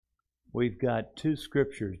We've got two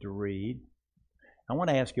scriptures to read. I want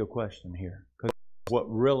to ask you a question here, because what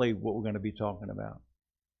we're going to be talking about.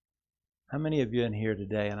 How many of you in here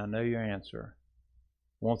today, and I know your answer,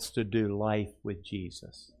 wants to do life with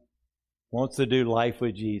Jesus? Wants to do life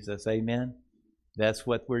with Jesus. Amen? That's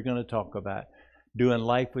what we're going to talk about. Doing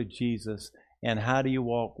life with Jesus. And how do you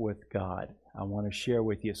walk with God? I want to share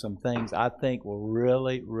with you some things I think will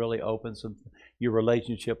really, really open your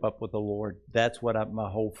relationship up with the Lord. That's what my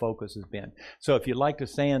whole focus has been. So if you'd like to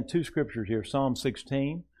stand, two scriptures here. Psalm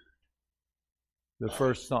 16, the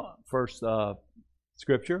first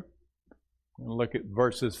scripture. And look at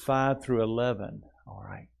verses 5 through 11. All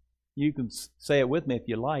right. You can say it with me if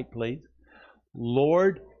you like, please.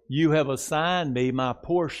 Lord, you have assigned me my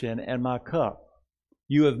portion and my cup.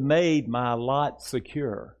 You have made my lot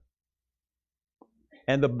secure.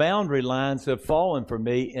 And the boundary lines have fallen for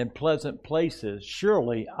me in pleasant places.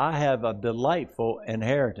 Surely I have a delightful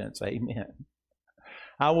inheritance. Amen.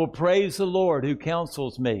 I will praise the Lord who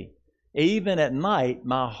counsels me. Even at night,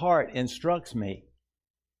 my heart instructs me.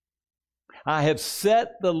 I have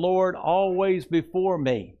set the Lord always before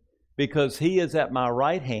me. Because he is at my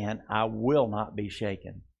right hand, I will not be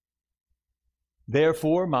shaken.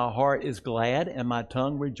 Therefore, my heart is glad and my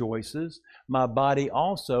tongue rejoices. My body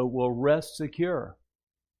also will rest secure.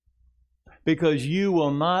 Because you will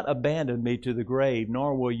not abandon me to the grave,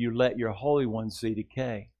 nor will you let your Holy One see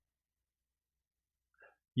decay.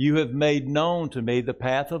 You have made known to me the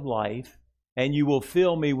path of life, and you will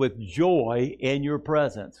fill me with joy in your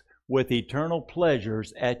presence, with eternal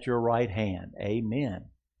pleasures at your right hand. Amen.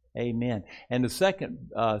 Amen. And the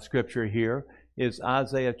second scripture here is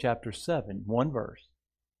Isaiah chapter 7, one verse.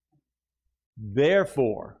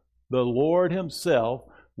 Therefore, the Lord himself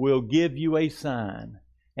will give you a sign,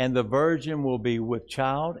 and the virgin will be with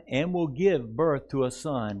child and will give birth to a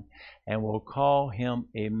son, and will call him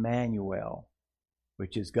Emmanuel,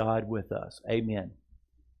 which is God with us. Amen.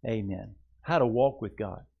 Amen. How to walk with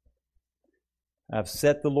God. I've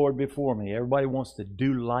set the Lord before me. Everybody wants to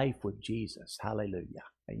do life with Jesus. Hallelujah.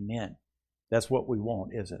 Amen. That's what we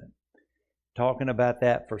want, isn't it? Talking about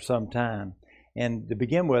that for some time. And to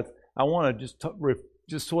begin with, I want to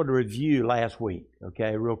just sort of review last week,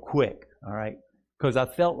 okay, real quick, all right? Because I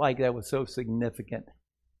felt like that was so significant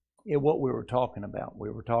in what we were talking about.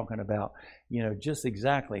 We were talking about, just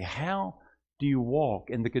exactly how do you walk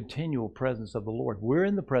in the continual presence of the Lord? We're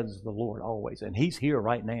in the presence of the Lord always, and he's here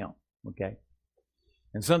right now, okay?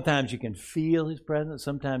 And sometimes you can feel his presence.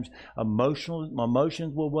 Sometimes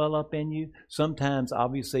emotions will well up in you. Sometimes,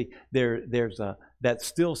 obviously, there's that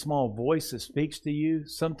still small voice that speaks to you.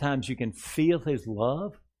 Sometimes you can feel his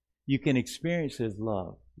love. You can experience his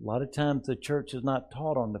love. A lot of times the church is not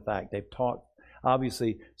taught on the fact. They've taught,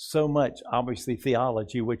 obviously, so much,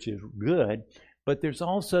 theology, which is good. But there's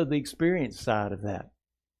also the experience side of that.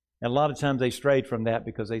 And a lot of times they strayed from that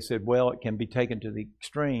because they said, well, it can be taken to the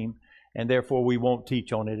extreme, and therefore we won't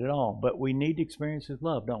teach on it at all. But we need to experience his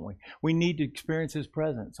love, don't we? We need to experience his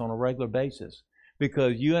presence on a regular basis,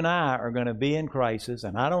 because you and I are going to be in crisis,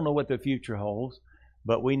 and I don't know what the future holds,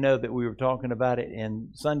 but we know that we were talking about it in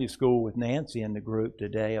Sunday school with Nancy in the group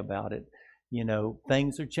today about it.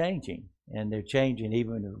 Things are changing, and they're changing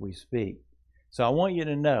even as we speak. So I want you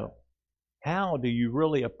to know, how do you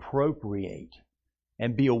really appropriate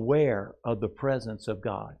and be aware of the presence of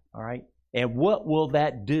God, all right? And what will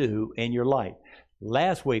that do in your life?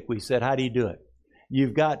 Last week we said, how do you do it?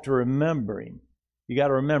 You've got to remember him. You got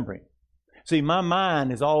to remember him. See, my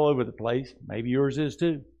mind is all over the place. Maybe yours is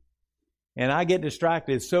too. And I get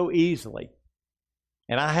distracted so easily.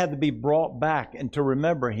 And I have to be brought back and to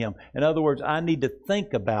remember him. In other words, I need to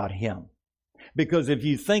think about him. Because if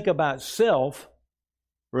you think about self,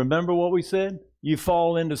 remember what we said? You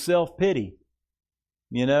fall into self-pity.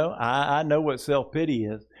 I know what self-pity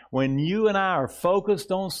is. When you and I are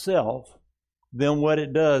focused on self, then what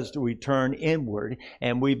it does, we turn inward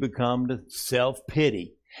and we become the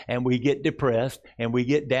self-pity. And we get depressed and we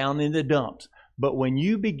get down in the dumps. But when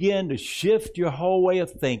you begin to shift your whole way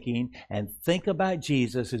of thinking and think about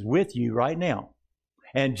Jesus is with you right now,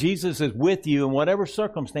 and Jesus is with you in whatever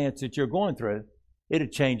circumstance that you're going through, it'll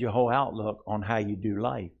change your whole outlook on how you do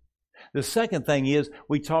life. The second thing is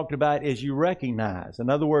we talked about is you recognize. In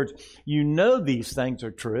other words, you know these things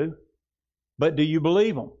are true, but do you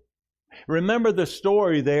believe them? Remember the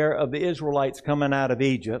story there of the Israelites coming out of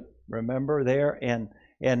Egypt. Remember there? And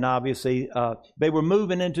obviously they were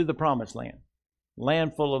moving into the promised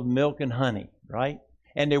land full of milk and honey, right?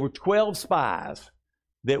 And there were 12 spies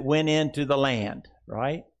that went into the land,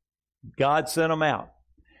 right? God sent them out.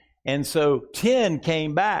 And so 10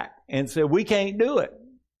 came back and said, we can't do it.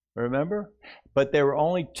 Remember? But there were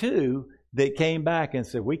only two that came back and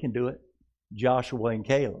said, we can do it. Joshua and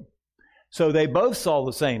Caleb. So they both saw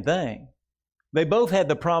the same thing. They both had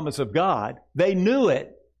the promise of God. They knew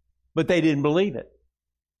it, but they didn't believe it.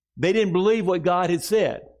 They didn't believe what God had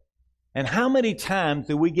said. And how many times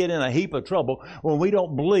do we get in a heap of trouble when we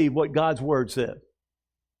don't believe what God's Word says?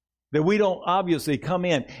 That we don't obviously come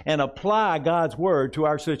in and apply God's Word to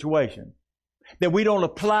our situation. That we don't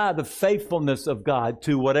apply the faithfulness of God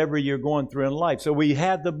to whatever you're going through in life. So we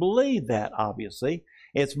have to believe that, obviously.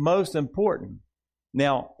 It's most important.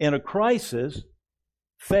 Now, in a crisis,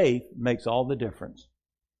 faith makes all the difference.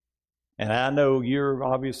 And I know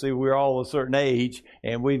we're all a certain age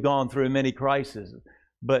and we've gone through many crises.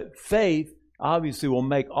 But faith obviously will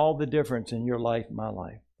make all the difference in your life and my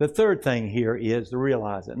life. The third thing here is to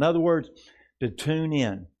realize it. In other words, to tune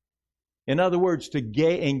in. In other words, to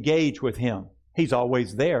engage with Him. He's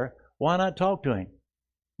always there. Why not talk to Him?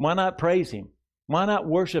 Why not praise Him? Why not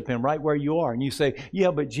worship Him right where you are? And you say,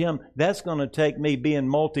 yeah, but Jim, that's going to take me being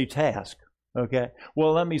multitask. Okay?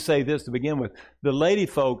 Well, let me say this to begin with. The lady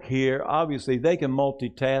folk here, obviously, they can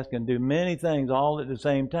multitask and do many things all at the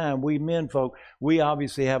same time. We men folk, we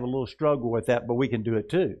obviously have a little struggle with that, but we can do it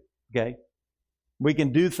too. Okay? We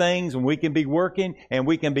can do things and we can be working and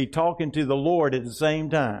we can be talking to the Lord at the same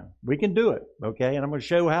time. We can do it. Okay? And I'm going to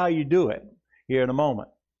show how you do it here in a moment.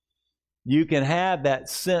 You can have that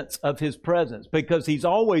sense of His presence because He's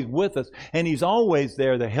always with us and He's always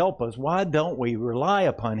there to help us. Why don't we rely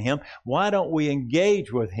upon Him? Why don't we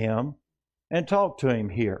engage with Him and talk to Him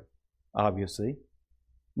here? Obviously,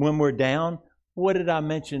 when we're down, what did I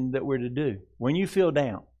mention that we're to do? When you feel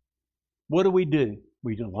down, what do? We do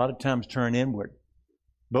a lot of times turn inward.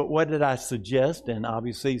 But what did I suggest? And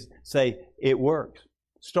obviously say it works.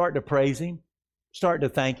 Start to praise Him. Start to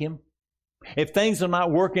thank Him. If things are not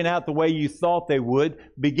working out the way you thought they would,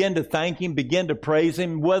 begin to thank Him, begin to praise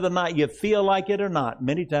Him, whether or not you feel like it or not.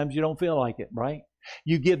 Many times you don't feel like it, right?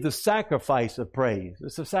 You give the sacrifice of praise.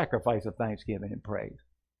 It's a sacrifice of thanksgiving and praise.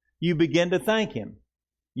 You begin to thank Him.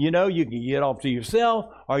 You know, you can get off to yourself,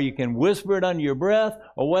 or you can whisper it under your breath,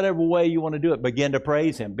 or whatever way you want to do it. Begin to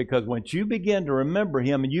praise Him. Because once you begin to remember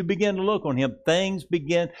Him and you begin to look on Him,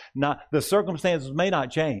 the circumstances may not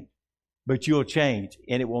change. But you'll change,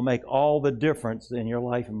 and it will make all the difference in your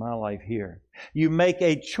life and my life here. You make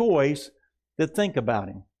a choice to think about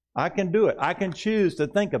Him. I can do it. I can choose to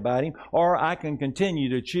think about Him, or I can continue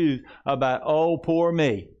to choose about, oh, poor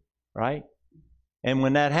me, right? And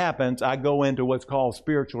when that happens, I go into what's called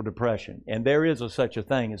spiritual depression. And there is such a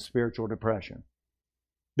thing as spiritual depression.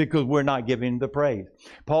 Because we're not giving the praise.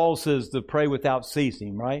 Paul says to pray without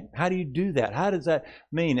ceasing, right? How do you do that? How does that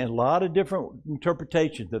mean? And a lot of different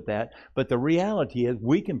interpretations of that. But the reality is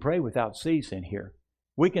we can pray without ceasing here.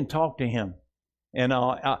 We can talk to Him. And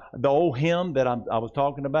the old hymn that I was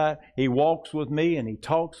talking about, He walks with me and He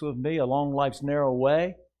talks with me along life's narrow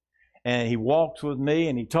way. And He walks with me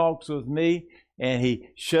and He talks with me. And He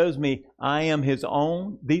shows me I am His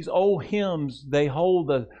own. These old hymns, they hold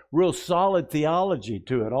a real solid theology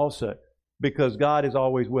to it also because God is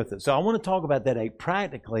always with us. So I want to talk about that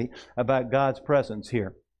practically about God's presence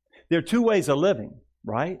here. There are two ways of living,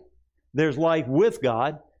 right? There's life with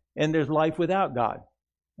God and there's life without God.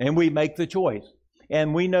 And we make the choice.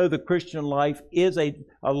 And we know the Christian life is a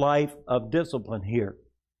life of discipline here.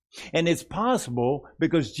 And it's possible,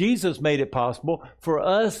 because Jesus made it possible, for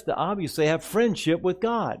us to obviously have friendship with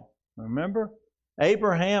God. Remember?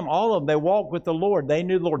 Abraham, all of them, they walked with the Lord. They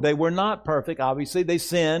knew the Lord. They were not perfect, obviously. They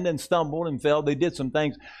sinned and stumbled and fell. They did some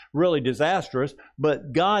things really disastrous.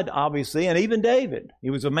 But God, obviously, and even David, he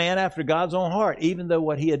was a man after God's own heart, even though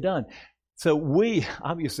what he had done. So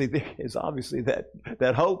there is obviously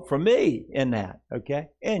that hope for me in that, okay,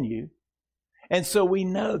 and you. And so we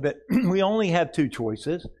know that we only have two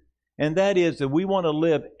choices. And that is that we want to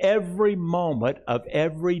live every moment of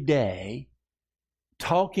every day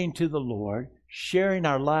talking to the Lord, sharing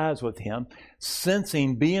our lives with Him,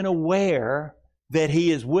 sensing, being aware that He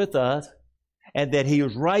is with us and that He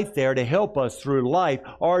is right there to help us through life.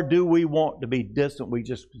 Or do we want to be distant? We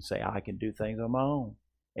just say, I can do things on my own.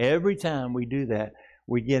 Every time we do that,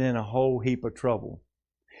 we get in a whole heap of trouble.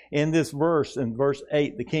 In this verse, in verse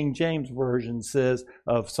 8, the King James Version says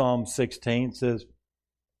of Psalm 16, says,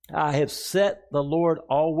 I have set the Lord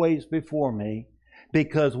always before me,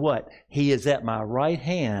 because what? He is at my right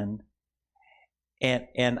hand,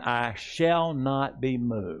 and I shall not be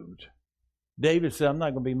moved. David said, I'm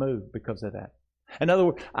not going to be moved because of that. In other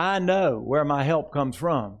words, I know where my help comes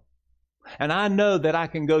from. And I know that I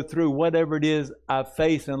can go through whatever it is I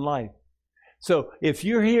face in life. So if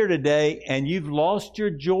you're here today and you've lost your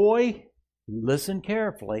joy, Listen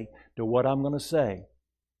carefully to what I'm going to say,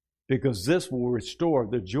 because this will restore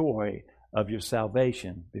the joy of your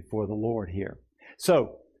salvation before the Lord here.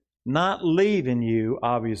 So, not leaving you,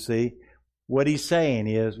 obviously, what he's saying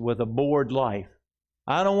is with a bored life.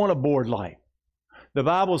 I don't want a bored life. The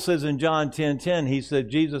Bible says in John 10:10, he said,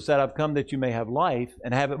 Jesus said, I've come that you may have life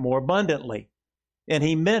and have it more abundantly. And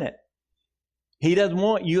he meant it. He doesn't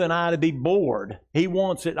want you and I to be bored. He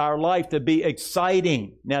wants our life to be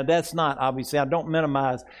exciting. Now, that's not, obviously, I don't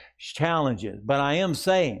minimize challenges, but I am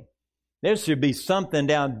saying there should be something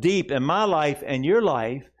down deep in my life and your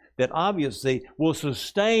life that obviously will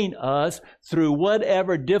sustain us through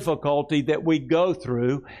whatever difficulty that we go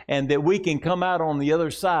through, and that we can come out on the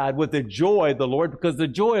other side with the joy of the Lord, because the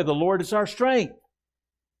joy of the Lord is our strength.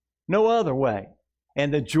 No other way.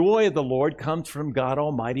 And the joy of the Lord comes from God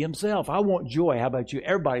Almighty Himself. I want joy. How about you?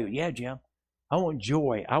 Everybody, yeah, Jim. I want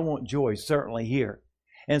joy. I want joy certainly here.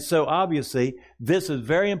 And so obviously, this is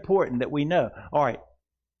very important that we know. All right.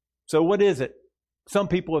 So what is it? Some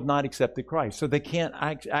people have not accepted Christ, so they can't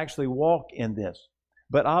actually walk in this.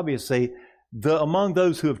 But obviously, among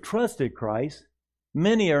those who have trusted Christ,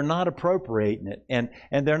 many are not appropriating it, and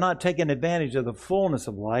they're not taking advantage of the fullness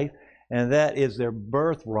of life, and that is their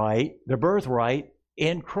birthright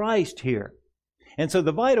in Christ here. And so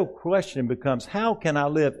the vital question becomes, how can I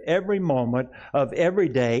live every moment of every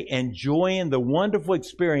day enjoying the wonderful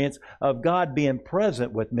experience of God being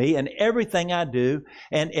present with me in everything I do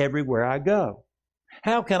and everywhere I go?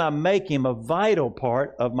 How can I make Him a vital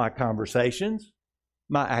part of my conversations,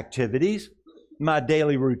 my activities, my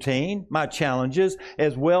daily routine, my challenges,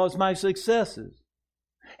 as well as my successes?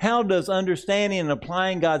 How does understanding and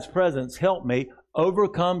applying God's presence help me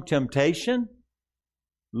overcome temptation,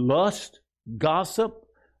 lust, gossip,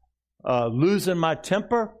 losing my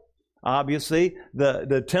temper? Obviously,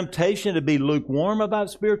 the temptation to be lukewarm about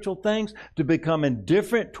spiritual things, to become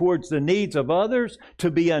indifferent towards the needs of others, to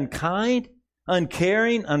be unkind,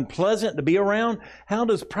 uncaring, unpleasant to be around. How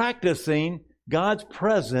does practicing God's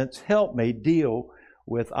presence help me deal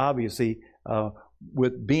with, obviously,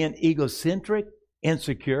 with being egocentric,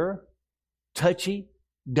 insecure, touchy,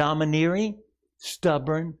 domineering,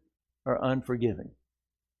 stubborn, or unforgiving?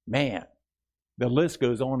 Man, the list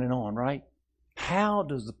goes on and on, right? How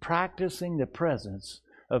does the practicing the presence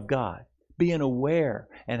of God, being aware,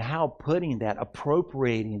 and how putting that,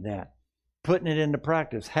 appropriating that, putting it into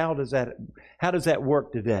practice, how does that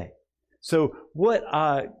work today? So what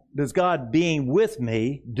does God being with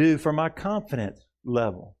me do for my confidence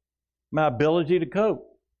level, my ability to cope,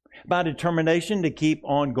 my determination to keep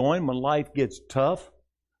on going when life gets tough?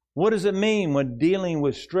 What does it mean when dealing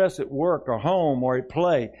with stress at work or home or at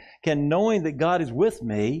play? Can knowing that God is with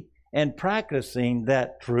me and practicing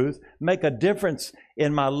that truth make a difference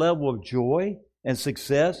in my level of joy and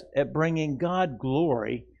success at bringing God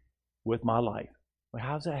glory with my life? Well,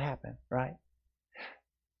 how does that happen, right?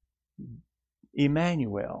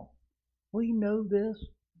 Emmanuel. We know this.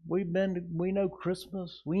 We know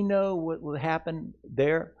Christmas. We know what will happen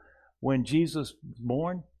there when Jesus was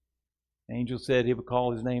born. The angel said He would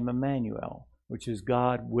call His name Emmanuel, which is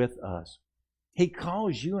God with us. He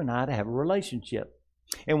calls you and I to have a relationship.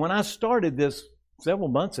 And when I started this several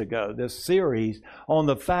months ago, this series on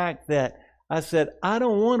the fact that I said, I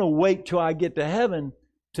don't want to wait till I get to heaven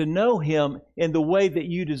to know Him in the way that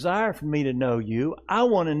you desire for me to know you. I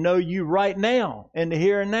want to know you right now, in the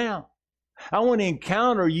here and now. I want to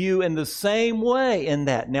encounter you in the same way in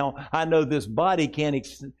that. Now, I know this body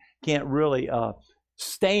can't really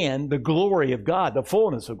stand the glory of God, the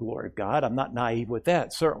fullness of glory of God. I'm not naive with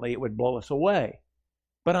that. Certainly, it would blow us away.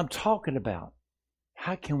 But I'm talking about,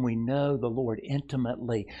 how can we know the Lord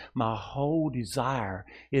intimately? My whole desire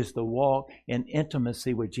is to walk in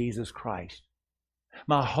intimacy with Jesus Christ.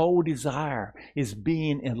 My whole desire is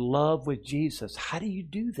being in love with Jesus. How do you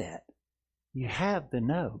do that? You have to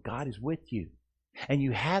know God is with you. And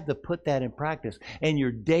you have to put that in practice in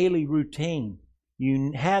your daily routine.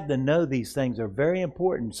 You have to know these things are very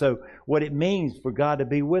important. So what it means for God to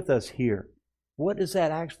be with us here, what does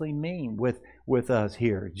that actually mean with us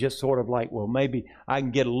here? Just sort of like, well, maybe I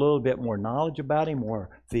can get a little bit more knowledge about Him,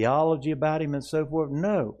 more theology about Him and so forth.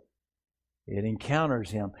 No. It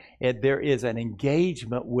encounters Him. There is an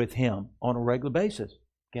engagement with Him on a regular basis.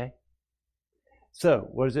 Okay? So,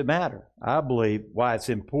 what does it matter? I believe why it's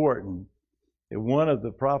important that one of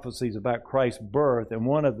the prophecies about Christ's birth and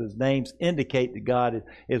one of His names indicate that God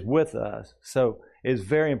is with us. So, it's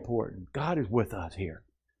very important. God is with us here.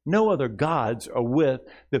 No other gods are with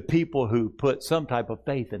the people who put some type of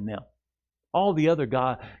faith in them. All the other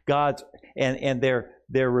gods, and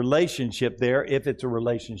their relationship there, if it's a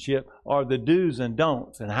relationship, are the do's and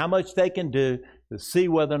don'ts and how much they can do to see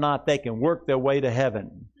whether or not they can work their way to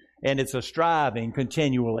heaven. And it's a striving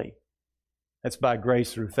continually. That's by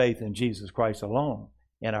grace through faith in Jesus Christ alone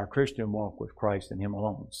and our Christian walk with Christ and Him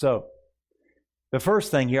alone. So, the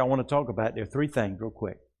first thing here I want to talk about, there are three things real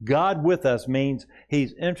quick. God with us means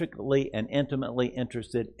He's intricately and intimately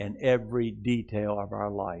interested in every detail of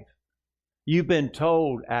our life. You've been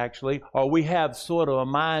told, actually, or we have sort of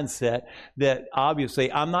a mindset that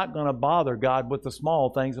obviously I'm not going to bother God with the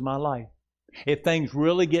small things in my life. If things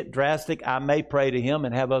really get drastic, I may pray to Him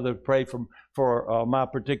and have others pray for my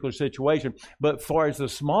particular situation. But as far as the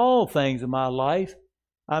small things in my life,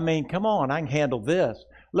 I mean, come on, I can handle this.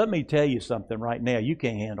 Let me tell you something right now. You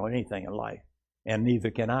can't handle anything in life, and neither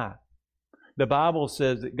can I. The Bible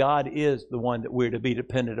says that God is the one that we're to be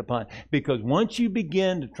dependent upon. Because once you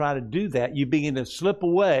begin to try to do that, you begin to slip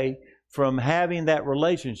away from having that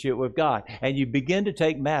relationship with God. And you begin to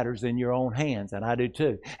take matters in your own hands, and I do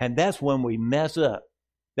too. And that's when we mess up.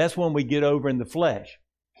 That's when we get over in the flesh.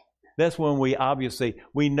 That's when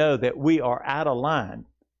we know that we are out of line.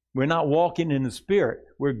 We're not walking in the Spirit.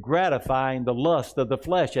 We're gratifying the lust of the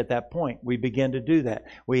flesh at that point. We begin to do that.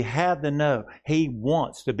 We have to know He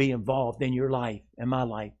wants to be involved in your life, in my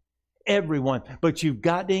life. Everyone. But you've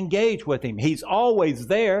got to engage with Him. He's always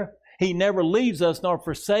there. He never leaves us nor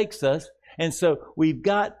forsakes us. And so we've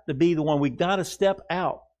got to be the one. We've got to step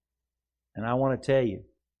out. And I want to tell you,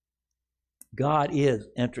 God is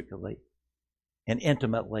intricately and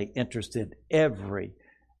intimately interested in every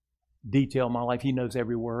detail of my life. He knows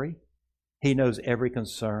every worry. He knows every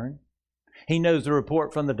concern. He knows the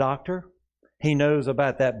report from the doctor. He knows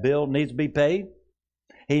about that bill that needs to be paid.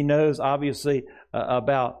 He knows, obviously,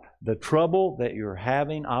 about the trouble that you're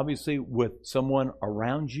having, obviously, with someone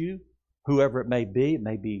around you, whoever it may be. It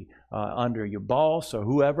may be under your boss or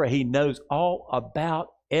whoever. He knows all about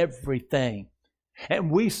everything. And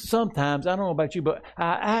we sometimes, I don't know about you, but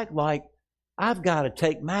I act like I've got to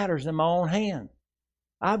take matters in my own hand.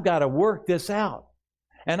 I've got to work this out.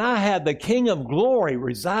 And I have the King of Glory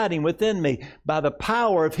residing within me by the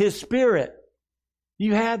power of His Spirit.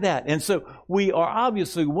 You have that. And so we are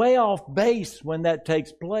obviously way off base when that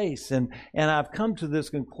takes place. And I've come to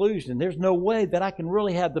this conclusion. There's no way that I can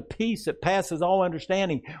really have the peace that passes all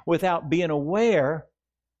understanding without being aware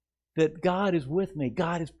that God is with me.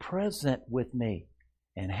 God is present with me.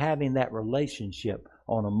 And having that relationship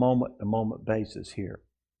on a moment-to-moment basis here,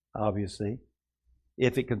 obviously.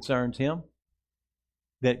 If it concerns Him,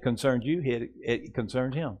 then it concerns you. It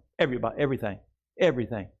concerns Him. Everybody,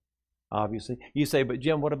 everything. Obviously, you say, but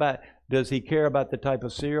Jim, what about? Does He care about the type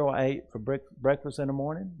of cereal I ate for breakfast in the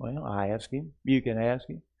morning? Well, I ask Him. You can ask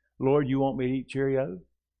Him. Lord, you want me to eat Cheerios?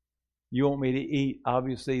 You want me to eat,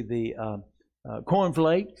 obviously, the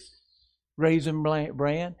cornflakes, Raisin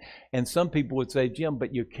Bran? And some people would say, Jim,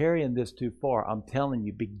 but you're carrying this too far. I'm telling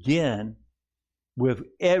you, begin with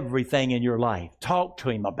everything in your life. Talk to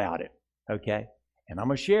Him about it, okay? And I'm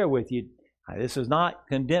going to share with you, this is not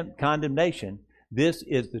condemnation. This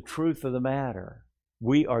is the truth of the matter.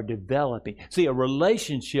 We are developing. See, a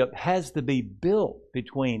relationship has to be built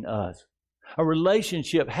between us. A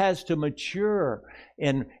relationship has to mature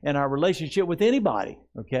in our relationship with anybody,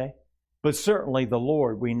 okay? But certainly the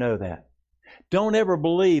Lord, we know that. Don't ever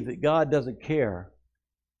believe that God doesn't care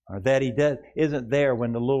or that He isn't there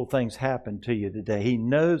when the little things happen to you today. He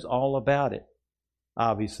knows all about it,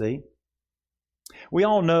 obviously. We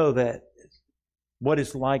all know that what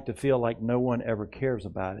it's like to feel like no one ever cares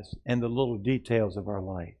about us and the little details of our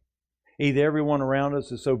life. Either everyone around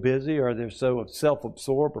us is so busy or they're so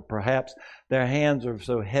self-absorbed, or perhaps their hands are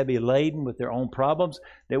so heavy laden with their own problems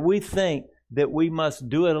that we think that we must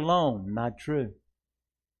do it alone. Not true.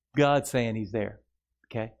 God's saying He's there,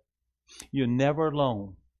 okay? You're never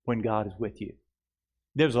alone when God is with you.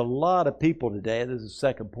 There's a lot of people today, this is the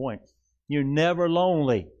second point, you're never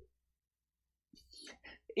lonely.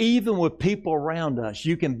 Even with people around us,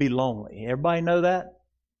 you can be lonely. Everybody know that?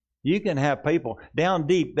 You can have people down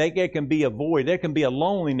deep, there can be a void, there can be a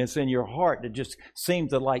loneliness in your heart that just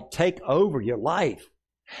seems to like take over your life.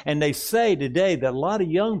 And they say today that a lot of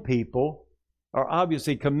young people are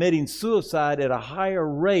obviously committing suicide at a higher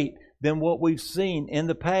rate than what we've seen in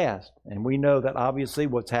the past. And we know that obviously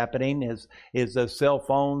what's happening is those cell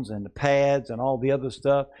phones and the pads and all the other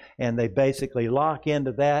stuff, and they basically lock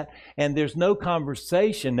into that. And there's no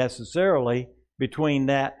conversation necessarily between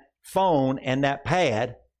that phone and that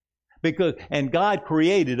pad, and God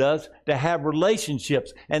created us to have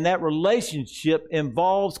relationships, and that relationship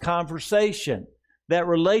involves conversation. That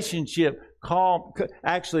relationship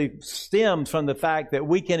actually stems from the fact that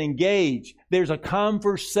we can engage. There's a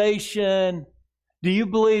conversation. Do you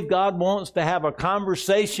believe God wants to have a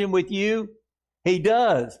conversation with you? He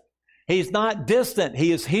does. He's not distant.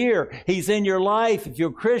 He is here. He's in your life if you're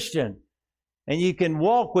a Christian. And you can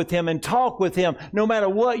walk with Him and talk with Him no matter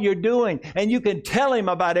what you're doing. And you can tell Him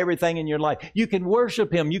about everything in your life. You can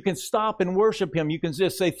worship Him. You can stop and worship Him. You can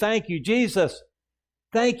just say, thank you, Jesus.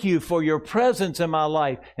 Thank you for your presence in my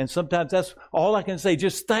life. And sometimes that's all I can say.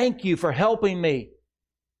 Just thank you for helping me.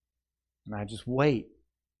 And I just wait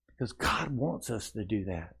because God wants us to do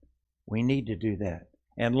that. We need to do that.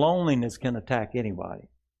 And loneliness can attack anybody.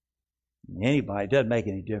 Anybody, it doesn't make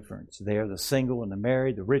any difference. They're the single and the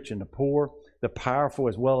married, the rich and the poor, the powerful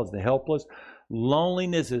as well as the helpless.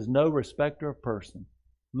 Loneliness is no respecter of person.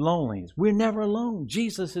 Loneliness. We're never alone.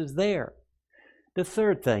 Jesus is there. The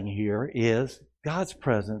third thing here is God's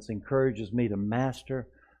presence encourages me to master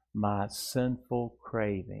my sinful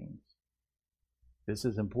cravings. This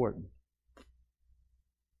is important.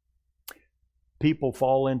 People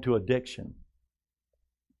fall into addiction.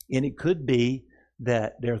 And it could be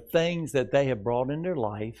that there are things that they have brought in their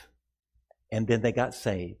life and then they got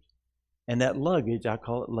saved. And that luggage, I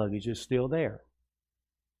call it luggage, is still there.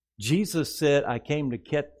 Jesus said, I came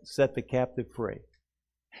to set the captive free.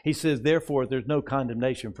 He says, therefore, there's no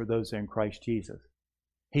condemnation for those that are in Christ Jesus.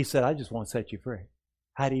 He said, I just want to set you free.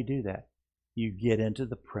 How do you do that? You get into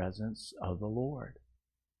the presence of the Lord.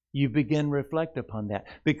 You begin to reflect upon that.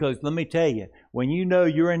 Because let me tell you, when you know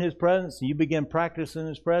you're in His presence and you begin practicing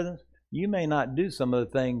His presence, you may not do some of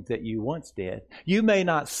the things that you once did. You may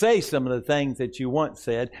not say some of the things that you once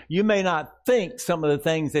said. You may not think some of the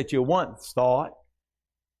things that you once thought.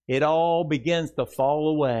 It all begins to fall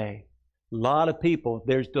away. A lot of people,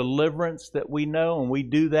 there's deliverance that we know, and we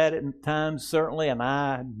do that at times, certainly, and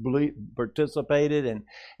I participated,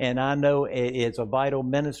 and I know it's a vital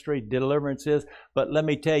ministry, deliverance is, but let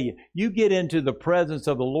me tell you, you get into the presence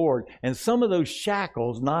of the Lord, and some of those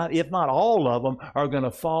shackles, if not all of them, are going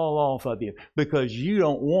to fall off of you, because you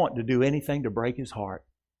don't want to do anything to break His heart,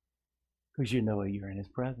 because you know you're in His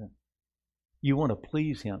presence. You want to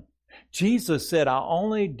please Him. Jesus said, I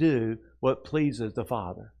only do what pleases the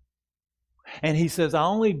Father. And He says, I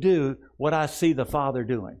only do what I see the Father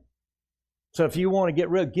doing. So if you want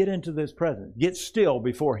to get into this presence, get still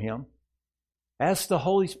before Him. Ask the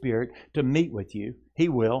Holy Spirit to meet with you. He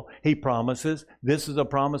will. He promises. This is a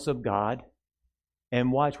promise of God.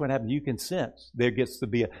 And watch what happens. You can sense. There gets to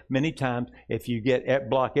be many times if you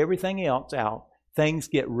block everything else out, things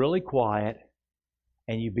get really quiet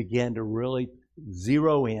and you begin to really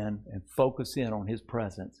zero in and focus in on His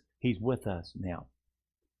presence. He's with us now.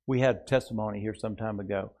 We had testimony here some time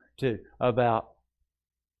ago, too, about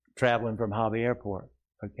traveling from Hobby Airport,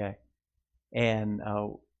 okay? And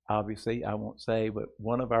obviously, I won't say, but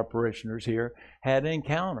one of our parishioners here had an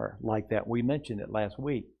encounter like that. We mentioned it last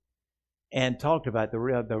week and talked about the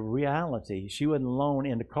reality. She wasn't alone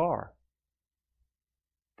in the car.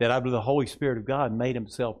 That after the Holy Spirit of God made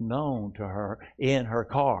Himself known to her in her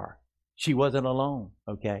car. She wasn't alone,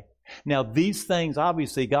 okay? Now, these things,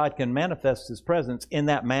 obviously, God can manifest His presence in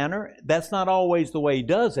that manner. That's not always the way He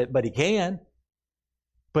does it, but He can.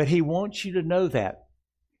 But He wants you to know that.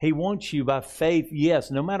 He wants you by faith, yes,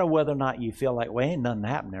 no matter whether or not you feel like, well, ain't nothing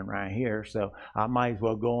happening right here, so I might as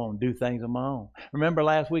well go on and do things on my own. Remember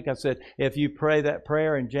last week I said, if you pray that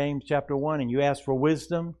prayer in James chapter 1 and you ask for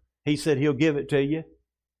wisdom, He said He'll give it to you.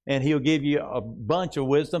 And He'll give you a bunch of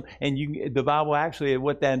wisdom. And the Bible actually,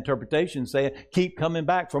 what that interpretation is saying, keep coming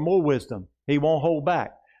back for more wisdom. He won't hold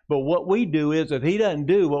back. But what we do is, if He doesn't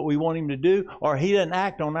do what we want Him to do, or He doesn't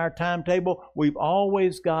act on our timetable, we've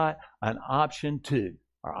always got an option 2,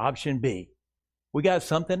 or option B. We got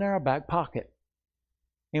something in our back pocket.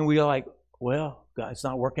 And we're like, well, it's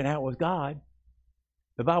not working out with God.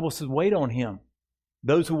 The Bible says, wait on Him.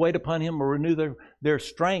 Those who wait upon Him will renew their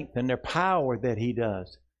strength and their power that He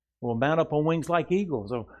does. Will mount up on wings like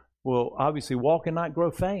eagles, or will obviously walk and not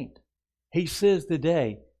grow faint. He says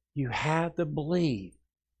today, you have to believe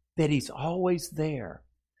that He's always there,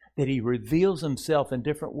 that He reveals Himself in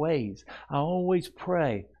different ways. I always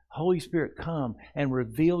pray, Holy Spirit, come and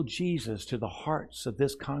reveal Jesus to the hearts of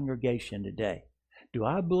this congregation today. Do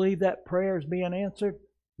I believe that prayer is being answered?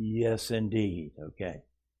 Yes, indeed. Okay.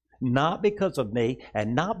 Not because of me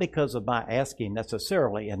and not because of my asking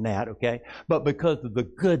necessarily in that, okay, but because of the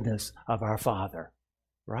goodness of our Father,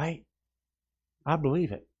 right? I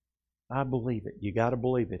believe it. I believe it. You got to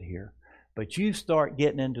believe it here. But you start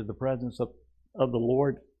getting into the presence of the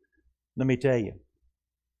Lord, let me tell you,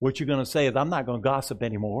 what you're going to say is, I'm not going to gossip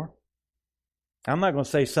anymore. I'm not going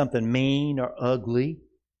to say something mean or ugly.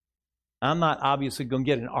 I'm not obviously going to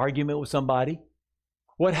get in an argument with somebody.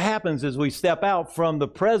 What happens is we step out from the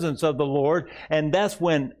presence of the Lord, and that's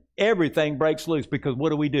when everything breaks loose, because what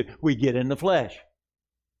do? We get in the flesh.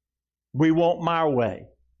 We want my way.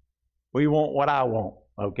 We want what I want,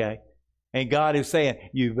 okay? And God is saying,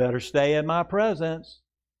 you better stay in my presence,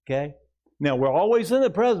 okay? Now, we're always in the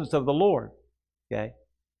presence of the Lord, okay?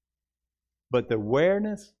 But the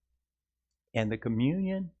awareness and the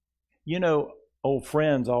communion, you know, old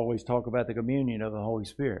friends always talk about the communion of the Holy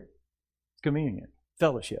Spirit. Communion,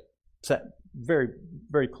 fellowship, very,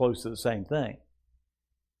 very close to the same thing.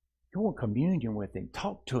 You want communion with Him,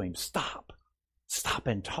 talk to Him, stop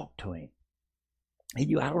and talk to Him. I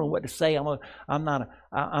don't know what to say. I'm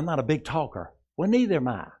not a big talker. Well, neither am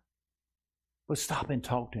I. But stop and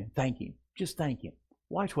talk to Him. Thank Him. Just thank Him.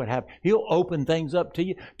 Watch what happens. He'll open things up to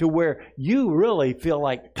you to where you really feel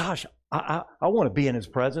like, gosh, I want to be in His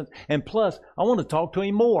presence. And plus, I want to talk to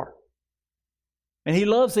Him more. And He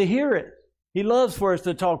loves to hear it. He loves for us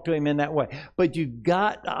to talk to Him in that way. But you've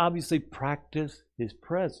got to obviously practice His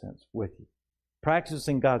presence with you.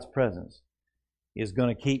 Practicing God's presence is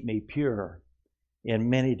going to keep me pure in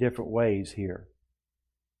many different ways here.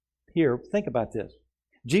 Here, think about this.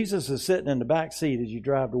 Jesus is sitting in the back seat as you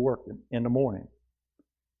drive to work in the morning.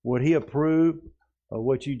 Would He approve of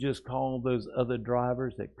what you just call those other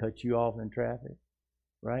drivers that cut you off in traffic?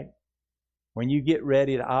 Right? When you get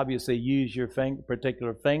ready to obviously use your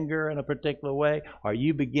particular finger in a particular way, or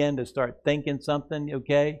you begin to start thinking something,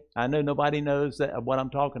 okay? I know nobody knows what I'm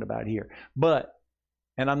talking about here. But,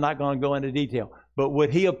 and I'm not going to go into detail, but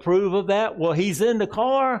would He approve of that? Well, He's in the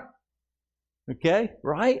car. Okay?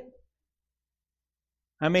 Right?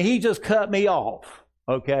 I mean, He just cut me off.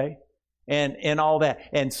 Okay? And all that.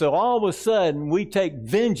 And so all of a sudden, we take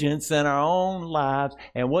vengeance in our own lives.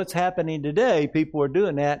 And what's happening today, people are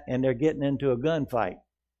doing that, and they're getting into a gunfight.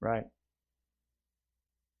 Right?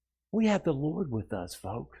 We have the Lord with us,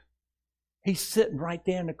 folks. He's sitting right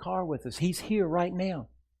there in the car with us. He's here right now.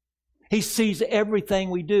 He sees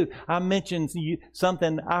everything we do. I mentioned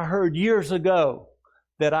something I heard years ago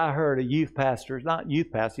that I heard a youth pastor, not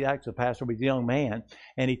youth pastor, he actually a pastor, but he's a young man,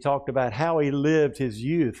 and he talked about how he lived his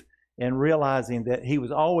youth and realizing that he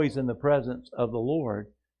was always in the presence of the Lord.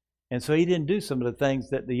 And so he didn't do some of the things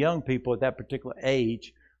that the young people at that particular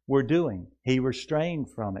age were doing. He restrained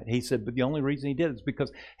from it. He said, but the only reason he did it is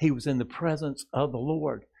because he was in the presence of the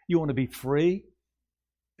Lord. You want to be free?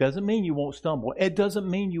 Doesn't mean you won't stumble. It doesn't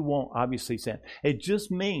mean you won't obviously sin. It just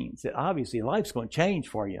means that obviously life's going to change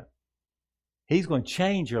for you. He's going to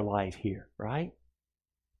change your life here, right?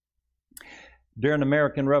 During the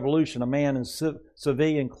American Revolution, a man in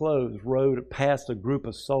civilian clothes rode past a group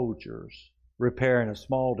of soldiers repairing a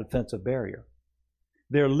small defensive barrier.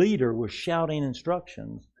 Their leader was shouting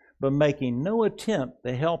instructions, but making no attempt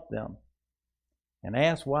to help them. And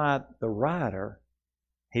asked why the rider,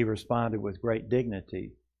 he responded with great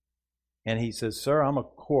dignity. And he says, "Sir, I'm a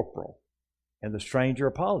corporal." And the stranger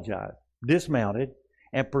apologized, dismounted,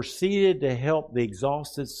 and proceeded to help the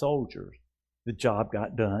exhausted soldiers. The job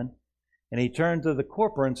got done. And he turned to the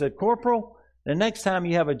corporal and said, "Corporal, the next time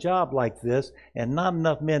you have a job like this and not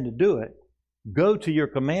enough men to do it, go to your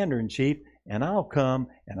commander-in-chief and I'll come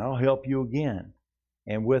and I'll help you again."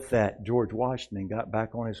 And with that, George Washington got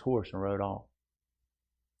back on his horse and rode off.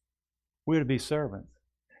 We're to be servants.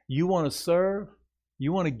 You want to serve?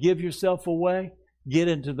 You want to give yourself away? Get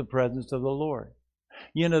into the presence of the Lord.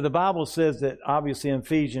 You know, the Bible says that obviously in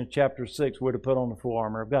Ephesians chapter 6, we're to put on the full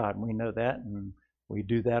armor of God. We know that, and we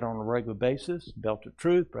do that on a regular basis. Belt of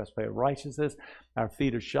truth, breastplate of righteousness. Our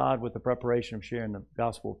feet are shod with the preparation of sharing the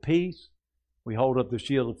gospel of peace. We hold up the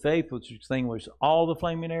shield of faith, which extinguishes all the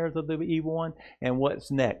flaming arrows of the evil one. And what's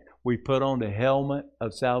next? We put on the helmet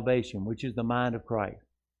of salvation, which is the mind of Christ.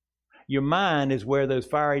 Your mind is where those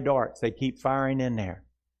fiery darts, they keep firing in there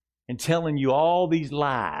and telling you all these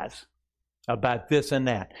lies about this and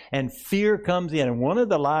that. And fear comes in. And one of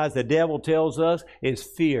the lies the devil tells us is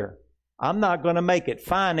fear. I'm not going to make it.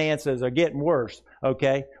 Finances are getting worse.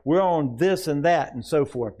 Okay? We're on this and that and so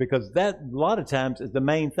forth, because that a lot of times is the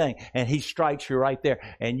main thing. And he strikes you right there,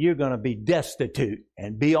 and you're going to be destitute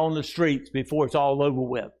and be on the streets before it's all over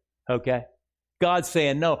with. Okay? God's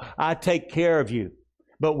saying, no, I take care of you.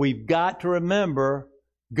 But we've got to remember,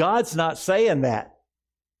 God's not saying that.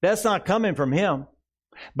 That's not coming from Him.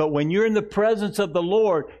 But when you're in the presence of the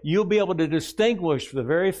Lord, you'll be able to distinguish the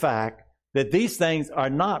very fact that these things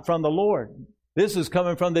are not from the Lord. This is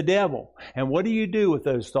coming from the devil. And what do you do with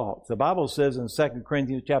those thoughts? The Bible says in 2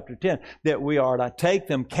 Corinthians chapter 10 that we are to take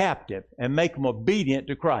them captive and make them obedient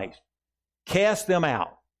to Christ. Cast them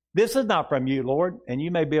out. This is not from you, Lord. And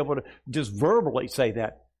you may be able to just verbally say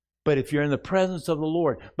that. But if you're in the presence of the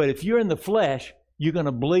Lord, but if you're in the flesh, you're going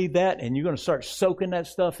to believe that and you're going to start soaking that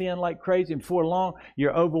stuff in like crazy. And before long,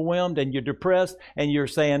 you're overwhelmed and you're depressed and you're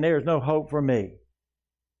saying, there's no hope for me.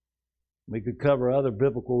 We could cover other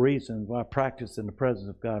biblical reasons why practice in the presence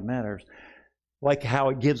of God matters. Like how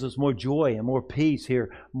it gives us more joy and more peace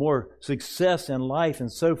here, more success in life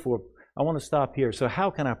and so forth. I want to stop here. So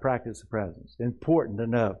how can I practice the presence? Important to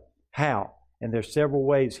know how. And there's several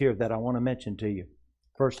ways here that I want to mention to you.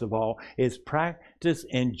 First of all, is practice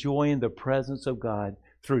enjoying the presence of God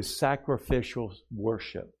through sacrificial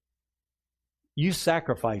worship. You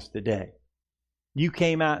sacrificed today. You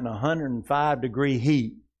came out in 105-degree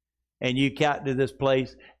heat and you got to this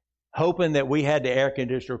place hoping that we had the air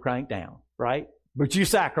conditioner cranked down, right? But you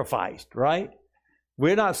sacrificed, right?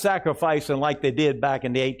 We're not sacrificing like they did back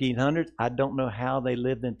in the 1800s. I don't know how they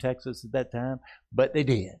lived in Texas at that time, but they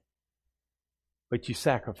did. But you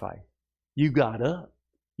sacrificed. You got up.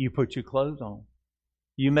 You put your clothes on.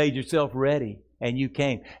 You made yourself ready and you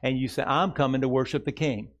came and you said, I'm coming to worship the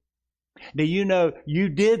King. Now, you know, you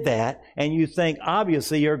did that and you think,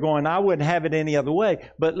 obviously, you're going, I wouldn't have it any other way.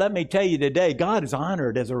 But let me tell you today, God is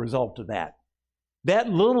honored as a result of that. That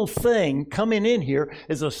little thing coming in here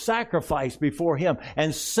is a sacrifice before Him.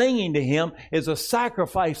 And singing to Him is a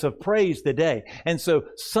sacrifice of praise today. And so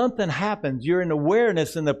something happens. You're in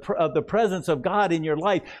awareness of the presence of God in your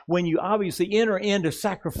life when you obviously enter into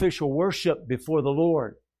sacrificial worship before the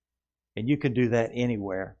Lord. And you can do that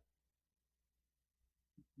anywhere.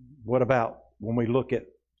 What about when we look at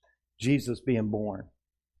Jesus being born?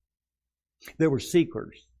 There were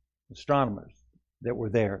seekers, astronomers that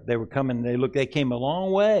were there. They were coming, they came a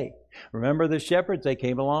long way. Remember the shepherds? They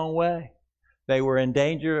came a long way. They were in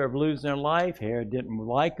danger of losing their life. Herod didn't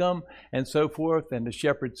like them and so forth. And the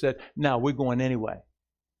shepherds said, no, we're going anyway.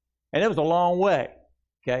 And it was a long way,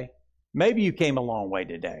 okay? Maybe you came a long way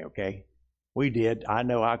today, okay? We did. I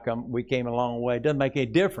know we came a long way. It doesn't make any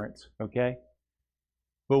difference, okay?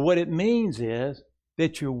 But what it means is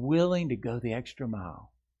that you're willing to go the extra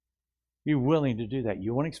mile. You're willing to do that.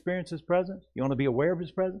 You want to experience His presence? You want to be aware of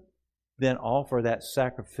His presence? Then offer that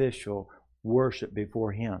sacrificial worship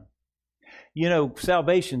before Him. You know,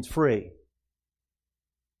 salvation's free.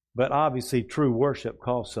 But obviously true worship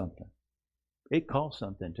costs something. It costs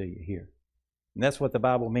something to you here. And that's what the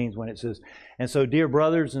Bible means when it says, and so dear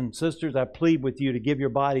brothers and sisters, I plead with you to give your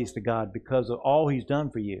bodies to God because of all He's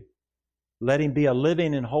done for you. Let Him be a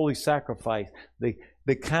living and holy sacrifice,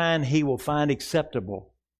 the kind He will find acceptable.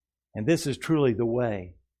 And this is truly the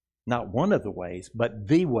way, not one of the ways, but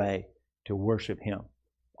the way to worship Him.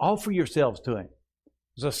 Offer yourselves to Him.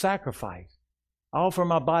 It's a sacrifice. I offer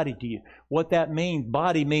my body to you. What that means,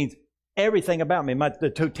 body means everything about me, the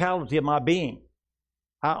totality of my being.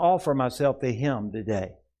 I offer myself to Him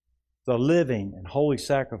today. The living and holy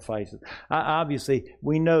sacrifices. Obviously,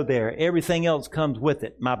 we know there, everything else comes with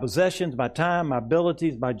it. My possessions, my time, my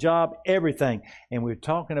abilities, my job, everything. And we're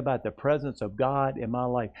talking about the presence of God in my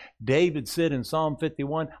life. David said in Psalm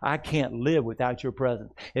 51, I can't live without your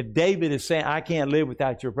presence. If David is saying, I can't live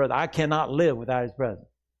without your presence, I cannot live without His presence.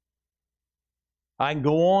 I can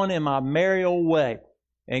go on in my merry old way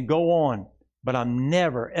and go on. But I'm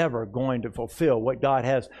never, ever going to fulfill what God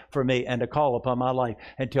has for me and to call upon my life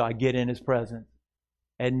until I get in His presence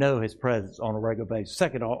and know His presence on a regular basis.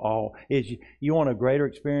 Second of all is you want a greater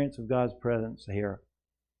experience of God's presence here.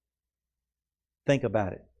 Think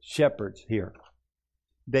about it. Shepherds here,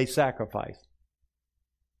 they sacrificed.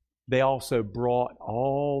 They also brought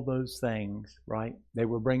all those things, right? They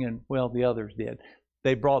were bringing, well, the others did.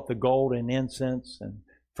 They brought the gold and incense and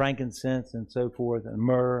frankincense and so forth and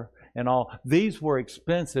myrrh and all. These were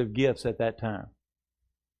expensive gifts at that time.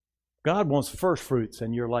 God wants first fruits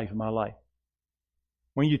in your life and my life.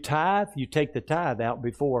 When you tithe, you take the tithe out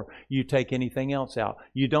before you take anything else out.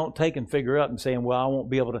 You don't take and figure up and saying, well, I won't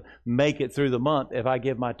be able to make it through the month if I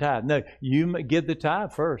give my tithe. No, you give the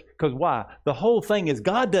tithe first. Because why? The whole thing is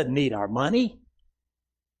God doesn't need our money.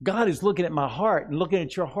 God is looking at my heart and looking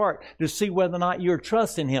at your heart to see whether or not you're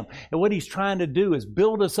trusting Him. And what He's trying to do is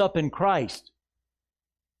build us up in Christ.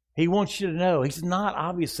 He wants you to know He's not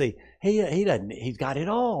obviously, He doesn't, He's got it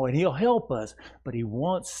all and He'll help us. But He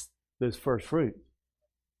wants those first fruits.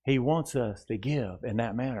 He wants us to give in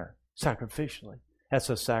that manner, sacrificially. That's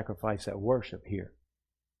a sacrifice at worship here.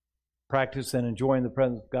 Practice and enjoying the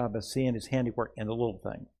presence of God by seeing His handiwork in the little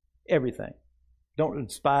things. Everything. Don't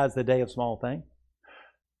despise the day of small things.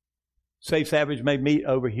 Safe Savage may meet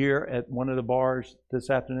over here at one of the bars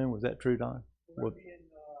this afternoon. Was that true, Don?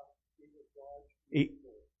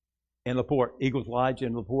 In LaPorte, Eagles Lodge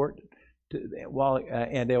in LaPorte.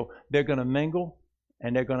 And they're going to mingle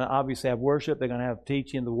and they're going to obviously have worship. They're going to have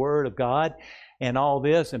teaching the Word of God and all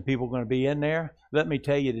this, and people are going to be in there. Let me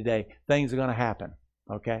tell you today, things are going to happen,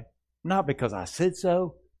 okay? Not because I said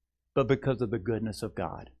so, but because of the goodness of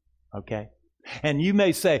God, okay? And you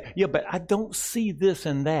may say, yeah, but I don't see this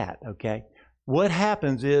and that, okay? What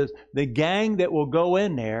happens is the gang that will go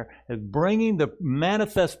in there is bringing the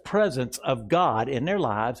manifest presence of God in their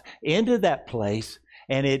lives into that place,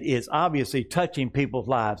 and it is obviously touching people's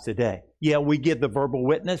lives today. Yeah, we give the verbal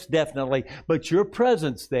witness, definitely, but your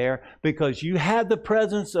presence there, because you have the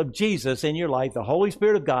presence of Jesus in your life, the Holy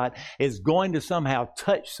Spirit of God is going to somehow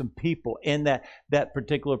touch some people in that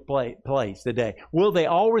particular place today. Will they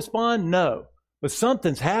all respond? No. But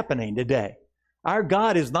something's happening today. Our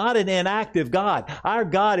God is not an inactive God. Our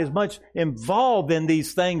God is much involved in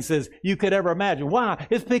these things as you could ever imagine. Why?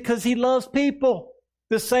 It's because He loves people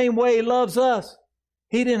the same way He loves us.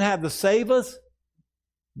 He didn't have to save us,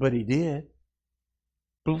 but He did.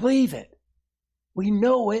 Believe it. We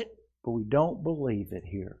know it, but we don't believe it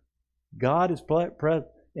here. God is present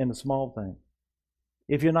in the small things.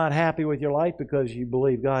 If you're not happy with your life because you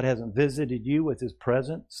believe God hasn't visited you with His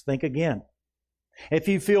presence, think again. If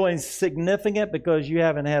you feel insignificant because you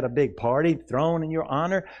haven't had a big party thrown in your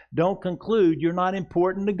honor, don't conclude you're not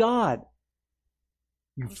important to God.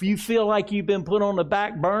 If you feel like you've been put on the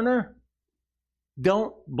back burner,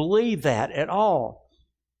 don't believe that at all.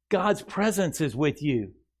 God's presence is with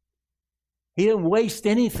you. He didn't waste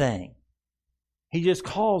anything. He just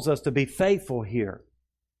calls us to be faithful here.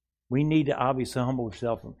 We need to obviously humble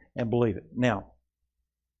ourselves and believe it. Now,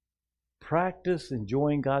 practice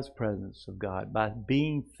enjoying God's presence of God by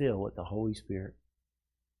being filled with the Holy Spirit.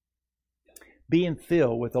 Being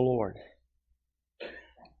filled with the Lord.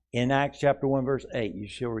 In Acts chapter 1 verse 8, you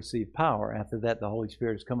shall receive power. After that, the Holy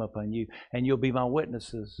Spirit has come upon you, and you'll be my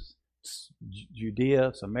witnesses.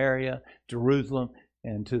 Judea, Samaria, Jerusalem,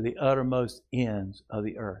 and to the uttermost ends of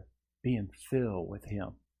the earth. Being filled with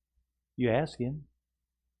Him. You ask Him,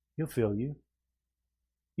 He'll fill you.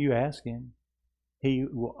 You ask Him. He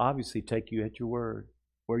will obviously take you at your word,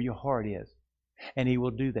 where your heart is. And He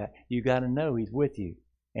will do that. You got to know He's with you,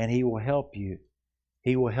 and He will help you.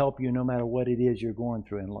 He will help you no matter what it is you're going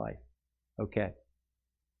through in life. Okay.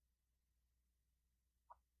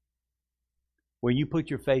 When you put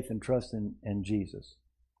your faith and trust in Jesus,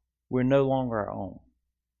 we're no longer our own.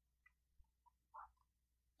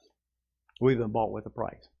 We've been bought with a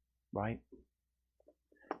price, right?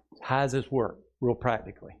 How does this work, real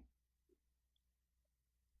practically?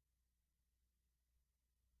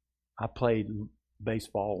 I played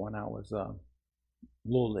baseball when I was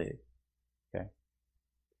little league. Okay.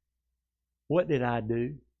 What did I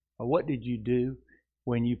do? Or what did you do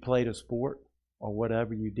when you played a sport or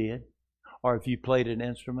whatever you did? Or if you played an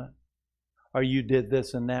instrument? Or you did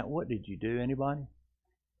this and that? What did you do? Anybody?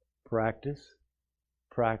 Practice,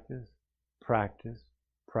 practice, practice,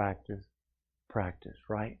 practice, practice,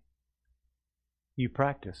 right? You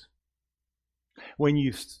practice. When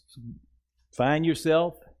you find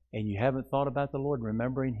yourself and you haven't thought about the Lord,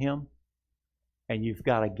 remembering Him, and you've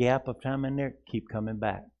got a gap of time in there, keep coming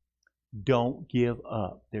back. Don't give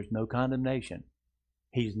up. There's no condemnation.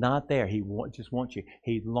 He's not there. He just wants you.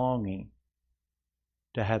 He's longing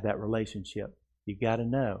to have that relationship. You got to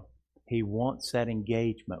know. He wants that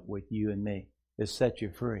engagement with you and me. It sets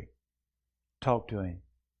you free. Talk to Him.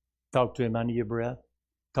 Talk to Him under your breath.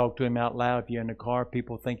 Talk to Him out loud. If you're in the car,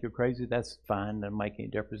 people think you're crazy. That's fine. Doesn't make any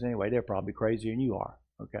difference anyway. They're probably crazier than you are.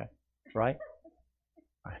 Okay? Right?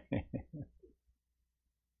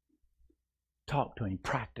 Talk to Him.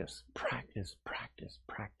 Practice, practice, practice,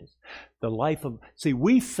 practice.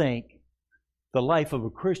 We think the life of a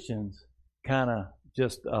Christian's kind of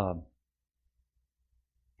just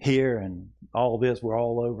here and all this, we're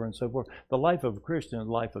all over and so forth. The life of a Christian is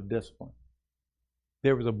a life of discipline.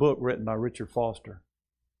 There was a book written by Richard Foster,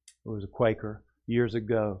 who was a Quaker years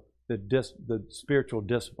ago, the spiritual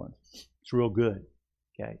discipline. It's real good.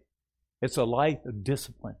 Okay, it's a life of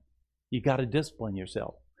discipline. You got to discipline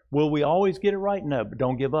yourself. Will we always get it right? No, but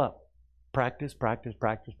don't give up. Practice, practice,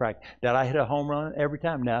 practice, practice. Did I hit a home run every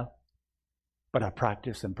time? No. But I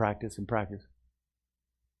practice and practice and practice.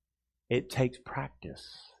 It takes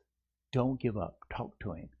practice. Don't give up. Talk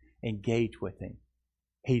to Him. Engage with Him.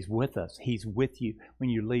 He's with us. He's with you when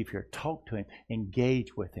you leave here. Talk to Him.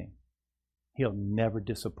 Engage with Him. He'll never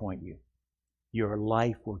disappoint you. Your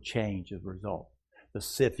life will change as a result.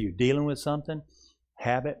 If you're dealing with something,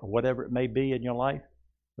 habit, or whatever it may be in your life,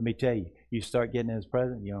 let me tell you, you start getting in His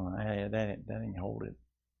presence, you know, hey, that ain't hold it.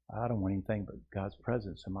 I don't want anything but God's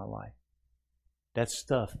presence in my life. That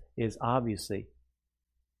stuff is obviously,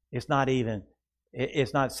 it's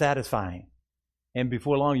not satisfying. And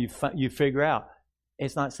before long, you figure out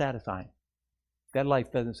it's not satisfying. That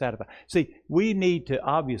life doesn't satisfy. See, we need to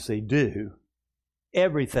obviously do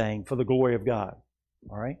everything for the glory of God.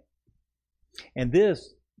 All right? And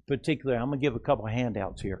this particular, I'm going to give a couple of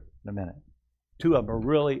handouts here in a minute. Two of them are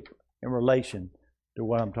really in relation to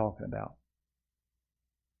what I'm talking about.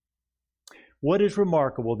 What is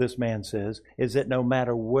remarkable, this man says, is that no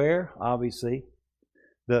matter where, obviously,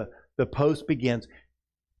 the post begins,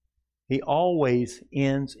 he always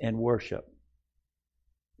ends in worship.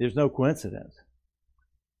 There's no coincidence.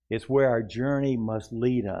 It's where our journey must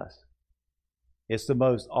lead us. It's the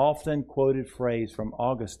most often quoted phrase from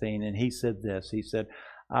Augustine, and he said this. He said,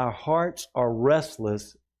 "Our hearts are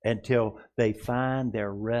restless until they find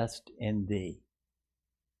their rest in Thee."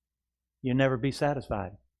 You'll never be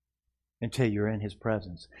satisfied until you're in His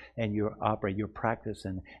presence and you're operating, you're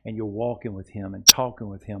practicing, and you're walking with Him and talking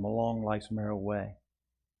with Him along life's merry way.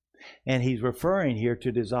 And he's referring here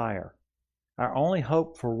to desire. Our only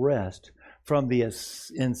hope for rest from the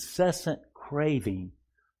incessant craving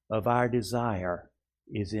of our desire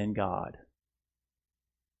is in God.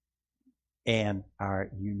 And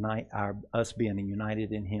us being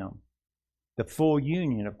united in Him. The full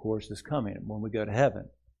union, of course, is coming when we go to heaven.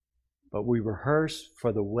 But we rehearse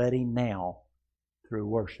for the wedding now through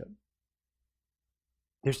worship.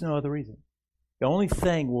 There's no other reason. The only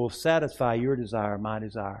thing will satisfy your desire, my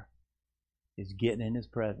desire, is getting in His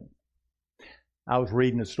presence. I was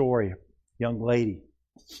reading a story. A young lady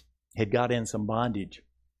had got in some bondage.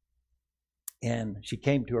 And she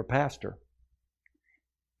came to her pastor.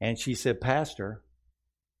 And she said, "Pastor,"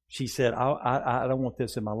 she said, I don't want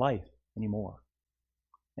this in my life anymore.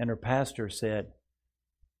 And her pastor said,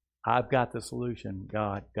 "I've got the solution,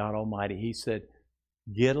 God Almighty." He said,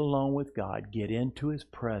 "Get alone with God, get into His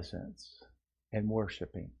presence, and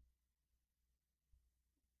worship Him."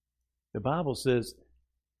 The Bible says,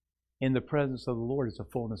 in the presence of the Lord is a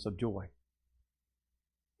fullness of joy.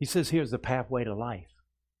 He says, here's the pathway to life.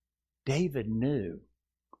 David knew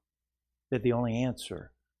that the only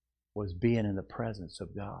answer was being in the presence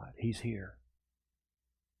of God. He's here.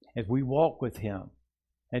 As we walk with Him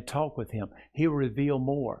and talk with Him, He'll reveal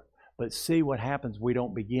more. But see what happens we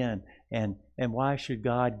don't begin. And why should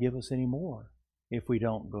God give us any more if we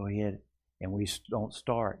don't go ahead and we don't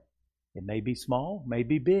start? It may be small, may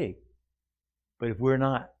be big. But if we're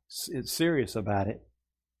not serious about it,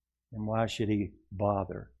 then why should He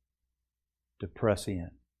bother to press in?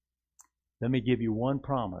 Let me give you one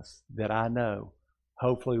promise that I know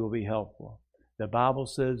hopefully will be helpful. The Bible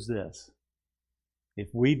says this: if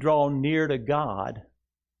we draw near to God,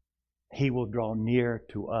 He will draw near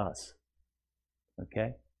to us.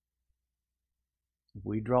 Okay? If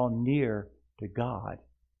we draw near to God,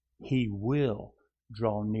 He will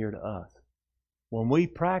draw near to us. When we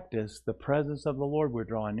practice the presence of the Lord, we're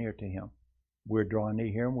drawing near to Him. We're drawing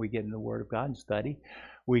near Him when we get in the Word of God and study.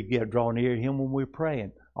 We draw near to Him when we're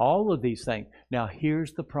praying. All of these things. Now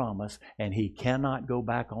here's the promise, and He cannot go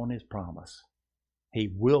back on His promise. He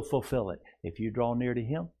will fulfill it. If you draw near to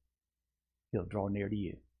Him, He'll draw near to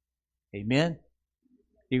you. Amen?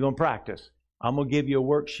 You're going to practice. I'm going to give you a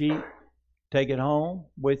worksheet. Take it home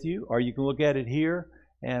with you, or you can look at it here.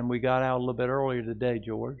 And we got out a little bit earlier today,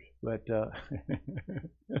 George. But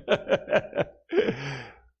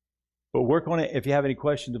but work on it if you have any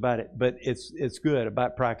questions about it. But it's good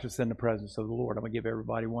about practicing the presence of the Lord. I'm going to give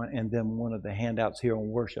everybody one, and then one of the handouts here on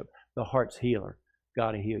worship, the heart's healer.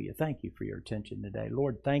 God to heal you. Thank you for your attention today.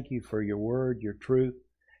 Lord, thank you for your word, your truth,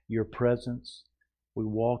 your presence. We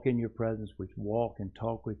walk in your presence. We walk and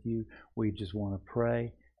talk with you. We just want to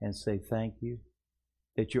pray and say thank you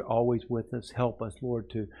that you're always with us. Help us, Lord,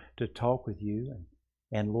 to talk with you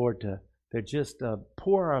and Lord, to just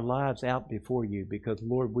pour our lives out before you because,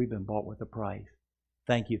 Lord, we've been bought with a price.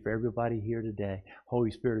 Thank you for everybody here today.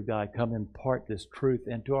 Holy Spirit of God, come impart this truth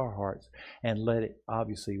into our hearts and let it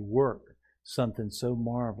obviously work something so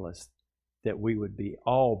marvelous that we would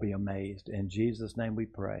all be amazed. In Jesus' name we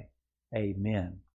pray. Amen.